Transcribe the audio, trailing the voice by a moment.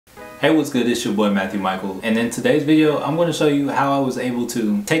Hey, what's good? It's your boy Matthew Michael, and in today's video I'm going to show you how I was able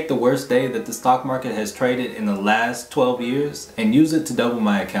to take the worst day that the stock market has traded in the last 12 years and use it to double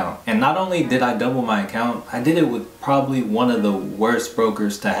my account. And not only did I double my account, I did it with probably one of the worst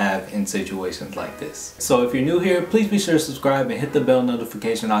brokers to have in situations like this. So if you're new here, please be sure to subscribe and hit the bell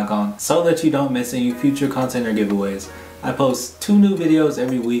notification icon so that you don't miss any future content or giveaways. I post 2 new videos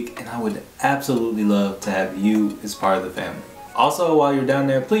every week, and I would absolutely love to have you as part of the family. Also, while you're down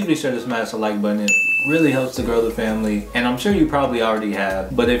there, please be sure to smash the like button. It really helps to grow the family, and I'm sure you probably already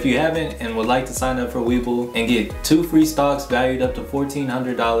have. But if you haven't and would like to sign up for Webull and get 2 free stocks valued up to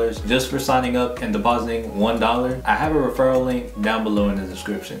 $1,400 just for signing up and depositing $1, I have a referral link down below in the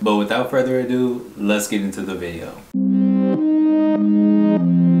description. But without further ado, let's get into the video.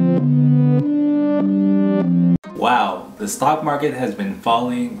 Wow, the stock market has been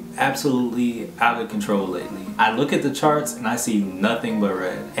falling absolutely out of control lately. I look at the charts and I see nothing but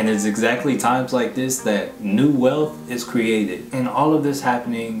red. And it's exactly times like this that new wealth is created. And all of this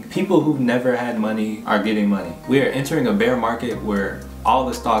happening, people who've never had money are getting money. We are entering a bear market where all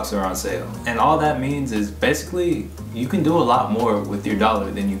the stocks are on sale. And all that means is basically you can do a lot more with your dollar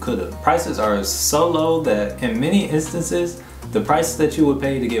than you could have. Prices are so low that in many instances, the price that you would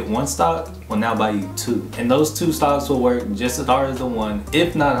pay to get 1 stock will now buy you 2. And those 2 stocks will work just as hard as the 1,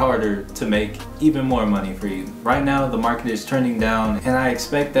 if not harder, to make even more money for you. Right now, the market is trending down, and I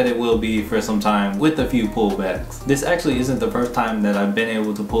expect that it will be for some time with a few pullbacks. This actually isn't the first time that I've been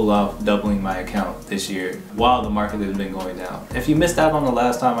able to pull off doubling my account this year while the market has been going down. If you missed out on the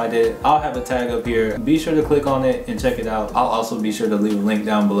last time I did, I'll have a tag up here. Be sure to click on it and check it out. I'll also be sure to leave a link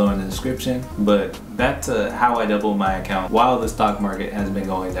down below in the description. But back to how I doubled my account while the stock market has been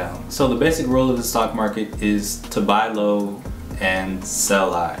going down. So the basic rule of the stock market is to buy low and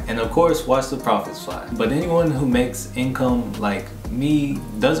sell high, and of course watch the profits fly. But anyone who makes income like me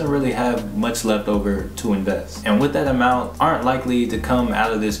doesn't really have much left over to invest, and with that amount aren't likely to come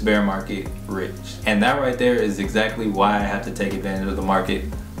out of this bear market rich. And that right there is exactly why I have to take advantage of the market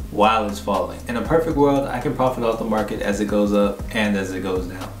while it's falling. In a perfect world, I can profit off the market as it goes up and as it goes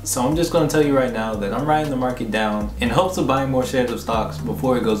down. So I'm just going to tell you right now that I'm riding the market down in hopes of buying more shares of stocks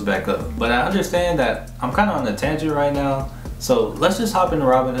before it goes back up. But I understand that I'm kind of on a tangent right now, so let's just hop into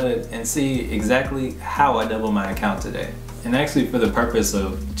Robinhood and see exactly how I double my account today. And actually, for the purpose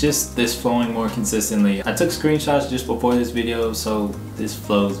of just this flowing more consistently, I took screenshots just before this video so this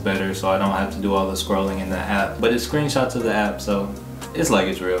flows better, so I don't have to do all the scrolling in the app. But it's screenshots of the app, so it's like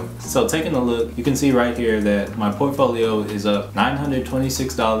it's real. So taking a look, you can see right here that my portfolio is up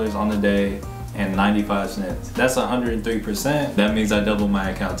 $926 on the day and 95 cents. That's 103%. That means I doubled my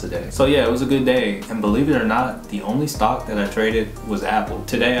account today. So yeah, it was a good day. And believe it or not, the only stock that I traded was Apple.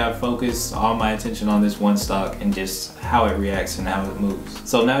 Today I focused all my attention on this one stock and just how it reacts and how it moves.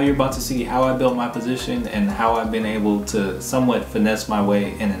 So now you're about to see how I built my position and how I've been able to somewhat finesse my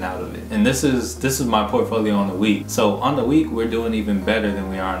way in and out of it. And this is my portfolio on the week. So on the week, we're doing even better than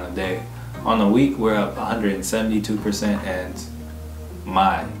we are on the day. On the week, we're up 172%, and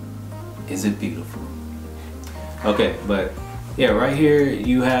is it beautiful? Okay, but yeah, right here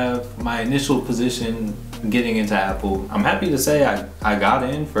you have my initial position getting into Apple. I'm happy to say I got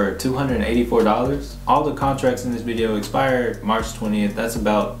in for $284. All the contracts in this video expired March 20th. That's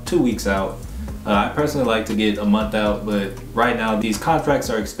about 2 weeks out. I personally like to get a month out, but right now these contracts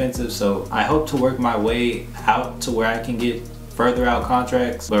are expensive, so I hope to work my way out to where I can get further out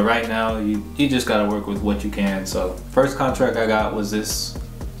contracts. But right now you just gotta work with what you can. So first contract I got was this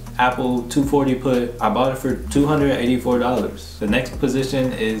Apple 240 put. I bought it for $284. The next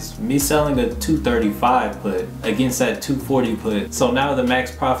position is me selling a 235 put against that 240 put. So now the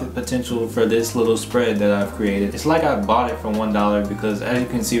max profit potential for this little spread that I've created, it's like I bought it for $1, because as you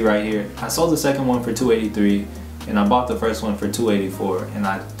can see right here, I sold the second one for $283 and I bought the first one for $284. And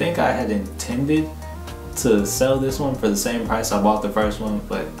I think I had intended to sell this one for the same price I bought the first one,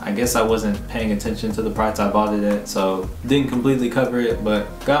 but I guess I wasn't paying attention to the price I bought it at, so didn't completely cover it, but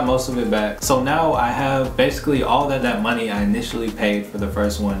got most of it back. So now I have basically all that money I initially paid for the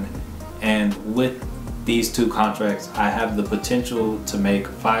first one, and with these 2 contracts I have the potential to make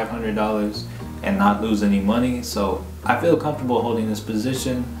 $500 and not lose any money. So I feel comfortable holding this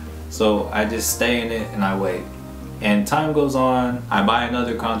position, so I just stay in it and I wait. and time goes on, I buy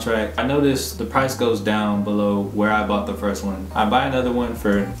another contract. I notice the price goes down below where I bought the first one. I buy another one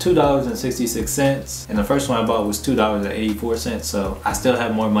for $2.66, and the first one I bought was $2.84, so I still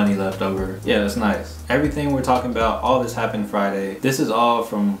have more money left over. Yeah, it's nice. Everything we're talking about, all this happened Friday. This is all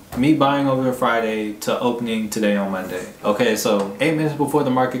from me buying over Friday to opening today on Monday. Okay, so 8 minutes before the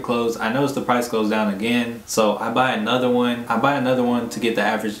market closed, I noticed the price goes down again, so I buy another one. I buy another one to get the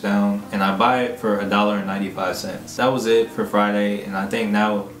average down, and I buy it for $1.95. That was it for Friday, and I think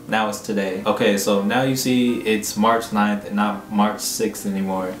now it's today. Okay, so now you see it's March 9th and not March 6th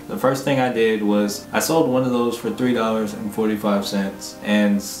anymore. The first thing I did was I sold one of those for $3.45,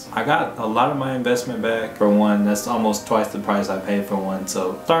 and I got a lot of my investment back for one. That's almost twice the price I paid for one.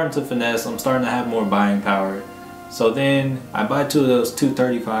 So starting to finesse, I'm starting to have more buying power. So then I buy two of those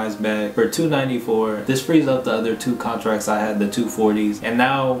 235s back for $2.94. This frees up the other two contracts I had, the 240s. And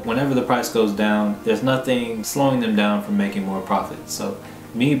now whenever the price goes down, there's nothing slowing them down from making more profits. So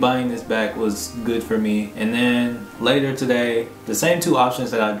me buying this back was good for me. And then later today, the same two options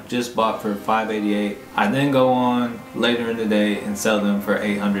that I just bought for $588, I then go on later in the day and sell them for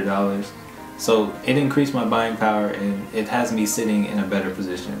 $800. So it increased my buying power, and it has me sitting in a better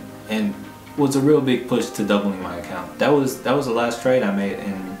position, and was a real big push to doubling my account. That was the last trade I made,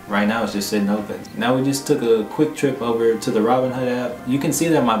 and right now it's just sitting open. Now we just took a quick trip over to the Robinhood app. You can see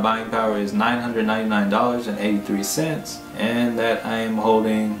that my buying power is $999.83, and that I am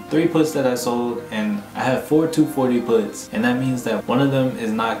holding 3 puts that I sold, and I have 4 240 puts, and that means that one of them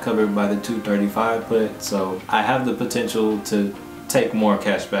is not covered by the 235 put, so I have the potential to take more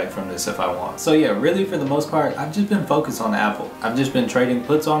cash back from this if I want. So yeah, really for the most part, I've just been focused on Apple. I've just been trading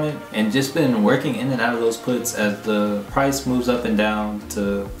puts on it and just been working in and out of those puts as the price moves up and down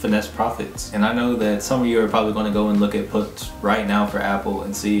to finesse profits. And I know that some of you are probably going to go and look at puts right now for Apple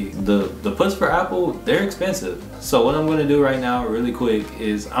and see the puts for Apple, they're expensive. So what I'm going to do right now really quick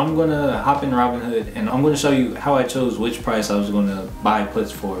is I'm going to hop in Robinhood, and I'm going to show you how I chose which price I was going to buy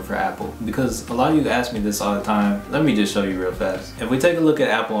puts for Apple, because a lot of you ask me this all the time. Let me just show you real fast. If we take a look at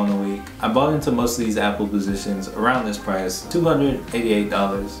Apple on the week, I bought into most of these Apple positions around this price,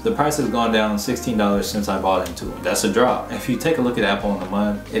 $288. The price has gone down $16 since I bought into it. That's a drop. If you take a look at Apple on the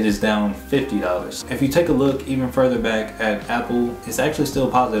month, it is down $50. If you take a look even further back at Apple, it's actually still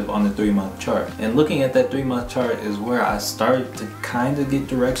positive on the 3-month chart. And looking at that 3-month chart is where I started to kind of get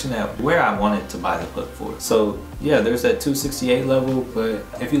direction at where I wanted to buy the put for. So yeah, there's that 268 level, but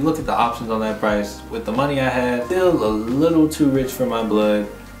if you look at the options on that price, with the money I had, still a little too rich for my blood.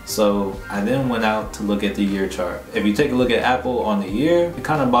 So I then went out to look at the year chart. If you take a look at Apple on the year, it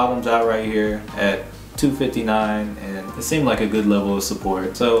kind of bottoms out right here at 259, and it seemed like a good level of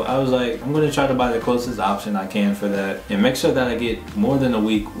support. So I was like, I'm going to try to buy the closest option I can for that, and make sure that I get more than a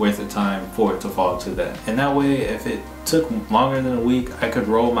week worth of time for it to fall to that. And that way, if it took longer than a week, I could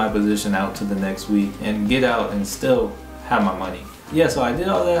roll my position out to the next week and get out and still have my money. Yeah, so I did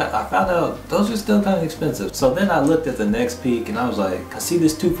all that. I found out those are still kind of expensive. So then I looked at the next peak, and I was like, I see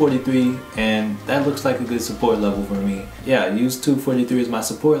this 243, and that looks like a good support level for me. Yeah, I used 243 as my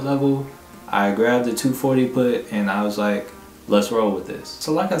support level. I grabbed the 240 put, and I was like, let's roll with this.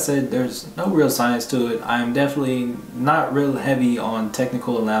 So like I said, there's no real science to it. I'm definitely not real heavy on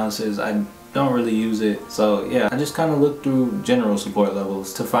technical analysis. I don't really use it. So yeah, I just kind of look through general support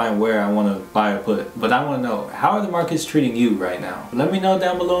levels to find where I want to buy a put. But I want to know, how are the markets treating you right now? Let me know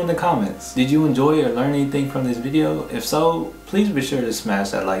down below in the comments. Did you enjoy or learn anything from this video? If so, please be sure to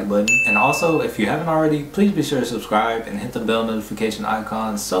smash that like button. And also, if you haven't already, please be sure to subscribe and hit the bell notification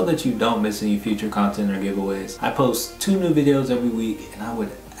icon so that you don't miss any future content or giveaways. I post 2 new videos every week, and I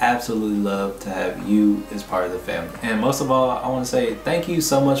would absolutely love to have you as part of the family. And most of all, I want to say thank you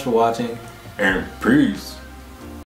so much for watching, and peace.